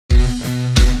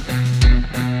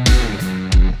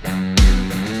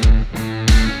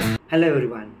Hello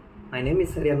everyone, my name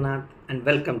is Hariharnath and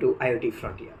welcome to IoT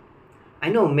Frontier. I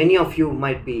know many of you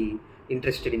might be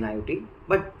interested in IoT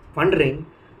but wondering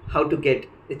how to get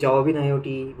a job in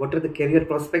IoT, what are the career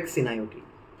prospects in IoT.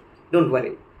 Don't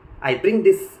worry, I bring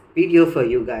this video for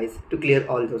you guys to clear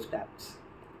all those doubts.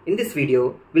 In this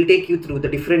video, we'll take you through the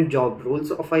different job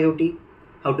roles of IoT,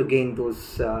 how to gain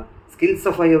those skills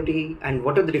of IoT, and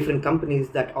what are the different companies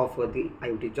that offer the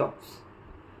IoT jobs.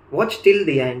 Watch till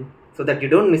the end so that you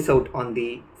don't miss out on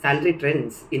the salary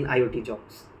trends in IoT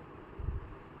jobs.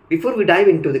 Before we dive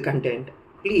into the content,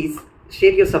 please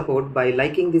share your support by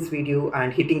liking this video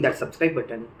and hitting that subscribe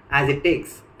button, as it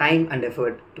takes time and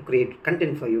effort to create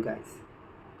content for you guys.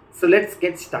 So let's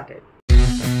get started.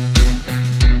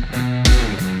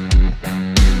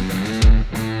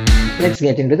 Let's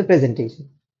get into the presentation.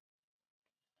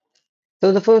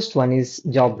 So the first one is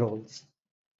job roles.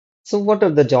 So what are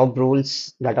the job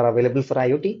roles that are available for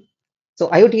IoT? So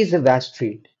IoT is a vast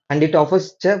field and it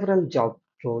offers several job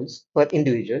roles for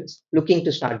individuals looking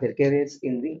to start their careers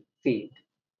in the field.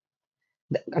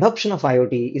 The adoption of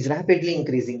IoT is rapidly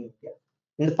increasing in India.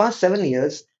 In the past 7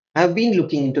 years, I have been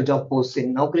looking into job posts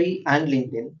in Naukri and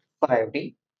LinkedIn for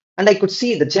IoT, and I could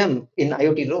see the jump in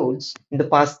IoT roles in the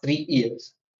past 3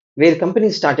 years, where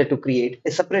companies started to create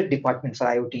a separate department for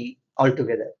IoT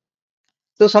altogether.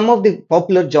 So some of the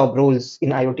popular job roles in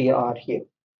IoT are here.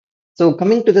 So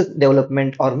coming to the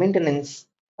development or maintenance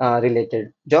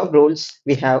related job roles,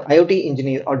 we have IoT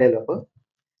engineer or developer.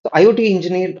 So IoT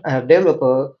engineer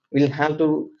developer will have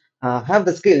to have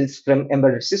the skills from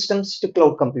embedded systems to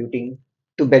cloud computing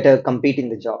to better compete in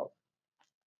the job.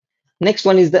 Next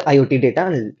one is the IoT data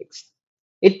analytics.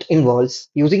 It involves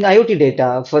using IoT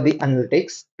data for the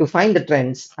analytics to find the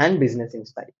trends and business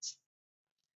insights.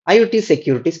 IoT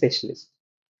security specialist.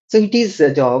 So it is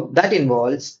a job that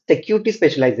involves security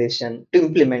specialization to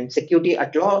implement security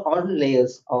at all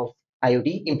layers of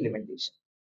IoT implementation.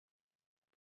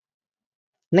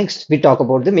 Next, we talk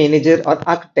about the manager or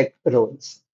architect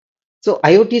roles. So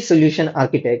IoT solution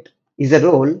architect is a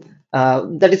role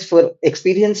that is for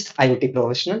experienced IoT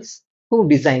professionals who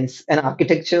designs an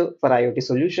architecture for IoT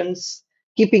solutions,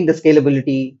 keeping the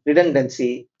scalability,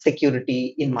 redundancy,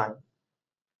 security in mind.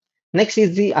 Next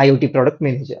is the IoT product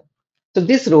manager. So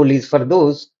this role is for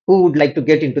those who would like to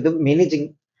get into the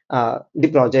managing the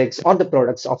projects or the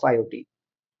products of IoT.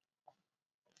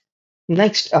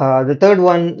 Next, the third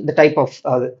one, the type of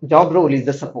job role is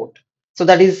the support. So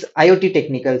that is IoT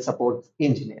technical support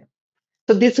engineer.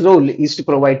 So this role is to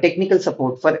provide technical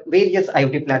support for various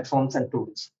IoT platforms and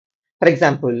tools. For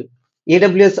example,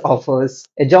 AWS offers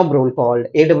a job role called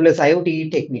AWS IoT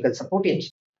Technical Support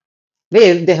Engineer,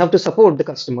 where they have to support the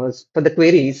customers for the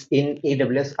queries in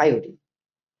AWS IoT.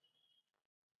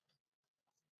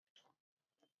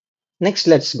 Next,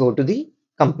 let's go to the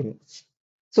companies.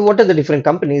 So what are the different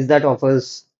companies that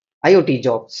offers IoT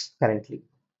jobs currently?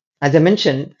 As I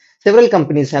mentioned, several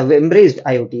companies have embraced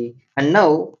IoT and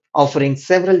now offering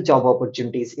several job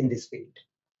opportunities in this field.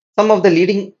 Some of the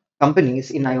leading companies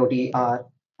in IoT are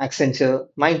Accenture,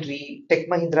 Mindtree, Tech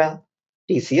Mahindra,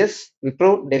 TCS,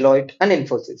 Wipro, Deloitte, and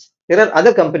Infosys. There are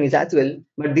other companies as well,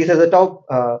 but these are the top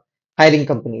hiring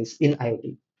companies in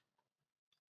IoT.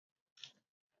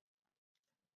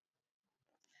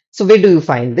 So where do you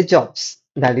find the jobs?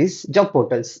 That is job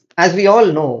portals. As we all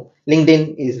know,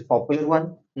 LinkedIn is a popular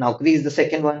one. Naukri is the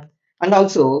second one. And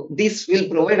also this will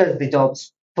provide us the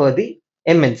jobs for the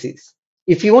MNCs.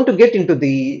 If you want to get into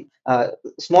the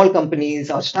small companies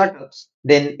or startups,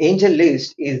 then Angel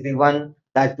List is the one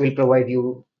that will provide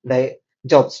you the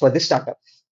jobs for the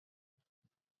startups.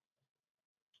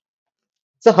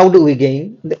 So how do we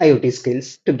gain the IoT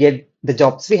skills to get the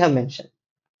jobs we have mentioned?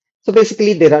 So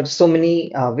basically, there are so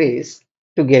many ways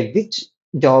to get the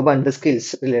job and the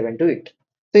skills relevant to it.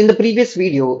 So in the previous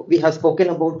video, we have spoken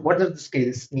about what are the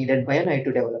skills needed by an IT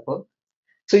developer.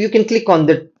 So you can click on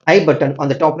the I button on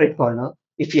the top right corner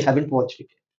if you haven't watched it.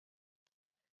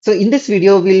 So in this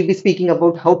video, we'll be speaking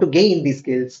about how to gain these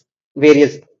skills,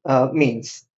 various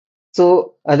means.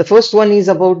 So the first one is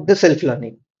about the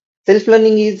self-learning.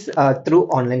 Self-learning is through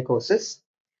online courses.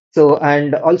 So,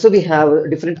 and also we have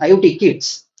different IoT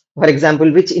kits, for example,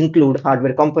 which include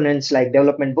hardware components like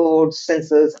development boards,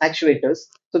 sensors, actuators,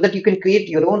 so that you can create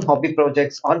your own hobby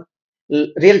projects or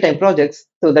real-time projects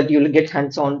so that you'll get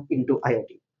hands-on into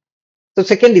IoT. So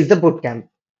second is the bootcamp.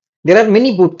 There are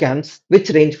many boot camps which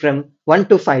range from 1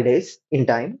 to 5 days in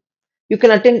time. You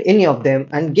can attend any of them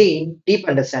and gain deep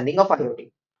understanding of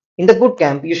IoT. In the boot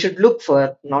camp, you should look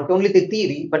for not only the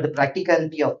theory but the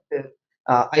practicality of the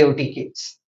IoT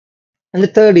kits. And the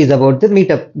third is about the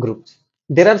meetup groups.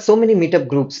 There are so many meetup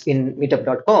groups in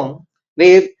meetup.com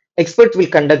where experts will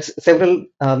conduct several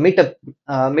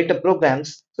meetup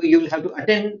programs. So you will have to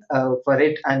attend for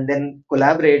it and then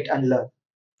collaborate and learn.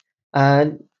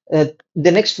 And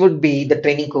the next would be the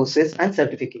training courses and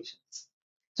certifications.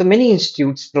 So many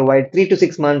institutes provide 3 to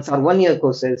 6 months or 1 year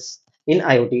courses in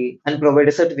IoT and provide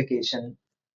a certification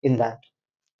in that.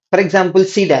 For example,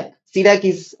 CDAC. CDAC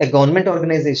is a government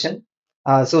organization,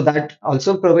 so that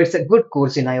also provides a good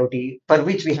course in IoT for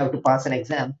which we have to pass an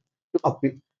exam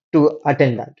to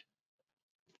attend that.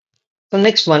 So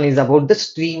next one is about the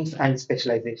streams and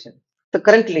specialization. So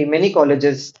currently, many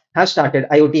colleges have started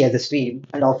IoT as a stream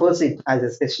and offers it as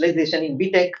a specialization in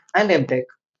BTech and MTech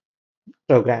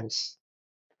programs.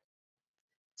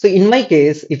 So in my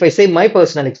case, if I say my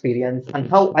personal experience and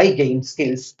how I gained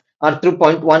skills are through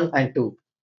point one and two,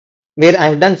 where I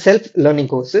have done self-learning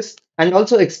courses and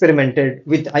also experimented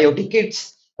with IoT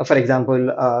kits, for example,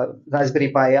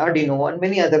 Raspberry Pi, Arduino, and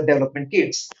many other development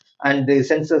kits and the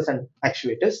sensors and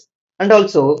actuators. And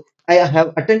also, I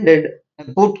have attended a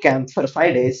boot camp for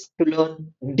 5 days to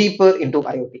learn deeper into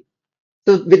IoT.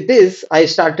 So with this, I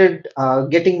started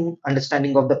getting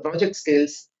understanding of the project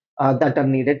skills that are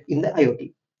needed in the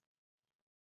IoT.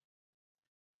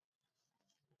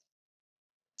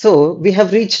 So we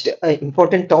have reached an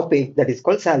important topic that is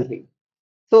called salary.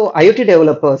 So IoT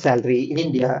developer salary in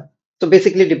India so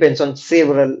basically depends on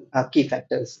several key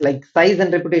factors like size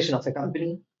and reputation of a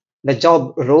company, the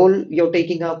job role you're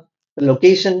taking up, the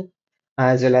location,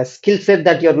 as well as skill set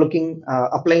that you're looking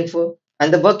applying for,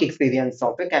 and the work experience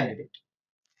of a candidate.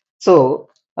 So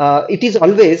it is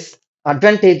always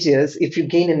advantageous if you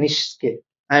gain a niche skill,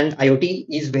 and IoT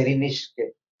is very niche skill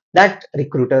that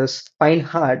recruiters find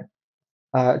hard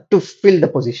to fill the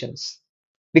positions.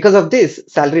 Because of this,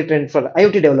 salary trend for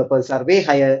IoT developers are way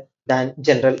higher than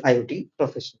general IoT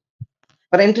professionals.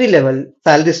 For entry level,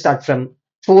 salaries start from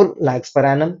 4 lakhs per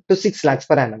annum to 6 lakhs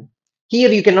per annum.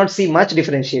 Here you cannot see much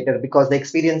differentiator because the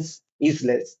experience is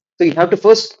less. So you have to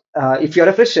first, if you're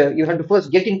a fresher, you have to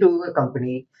first get into a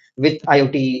company with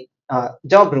IoT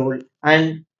job role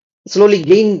and slowly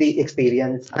gain the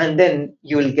experience, and then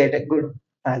you will get a good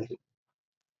salary.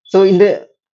 So in the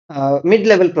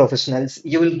mid-level professionals,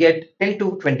 you will get 10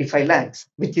 to 25 lakhs,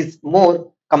 which is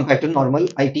more compared to normal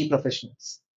IT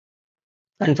professionals.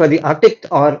 And for the architect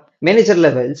or manager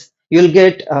levels, you'll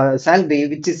get a salary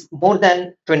which is more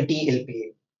than 20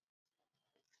 LPA.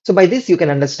 So by this, you can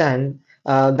understand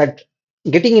that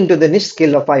getting into the niche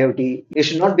skill of IoT, you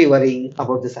should not be worrying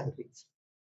about the salaries.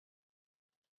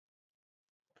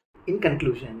 In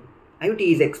conclusion, IoT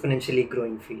is exponentially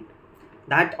growing field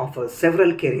that offers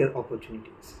several career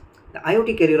opportunities. The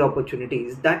IoT career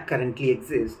opportunities that currently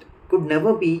exist could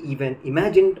never be even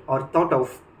imagined or thought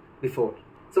of before.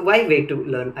 So why wait to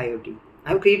learn IoT?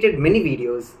 I've created many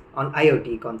videos on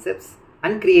IoT concepts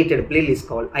and created a playlist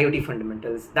called IoT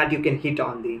Fundamentals that you can hit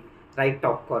on the right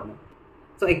top corner.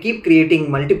 So I keep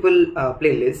creating multiple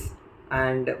playlists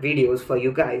and videos for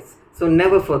you guys. So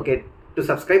never forget to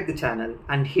subscribe the channel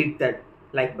and hit that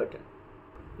like button.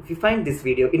 If you find this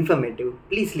video informative,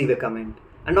 please leave a comment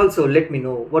and also let me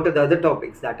know what are the other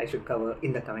topics that I should cover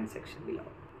in the comment section below.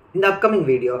 In the upcoming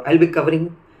video, I'll be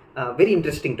covering a very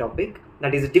interesting topic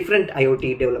that is different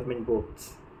IoT development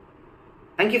boards.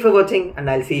 Thank you for watching and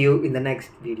I'll see you in the next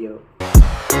video.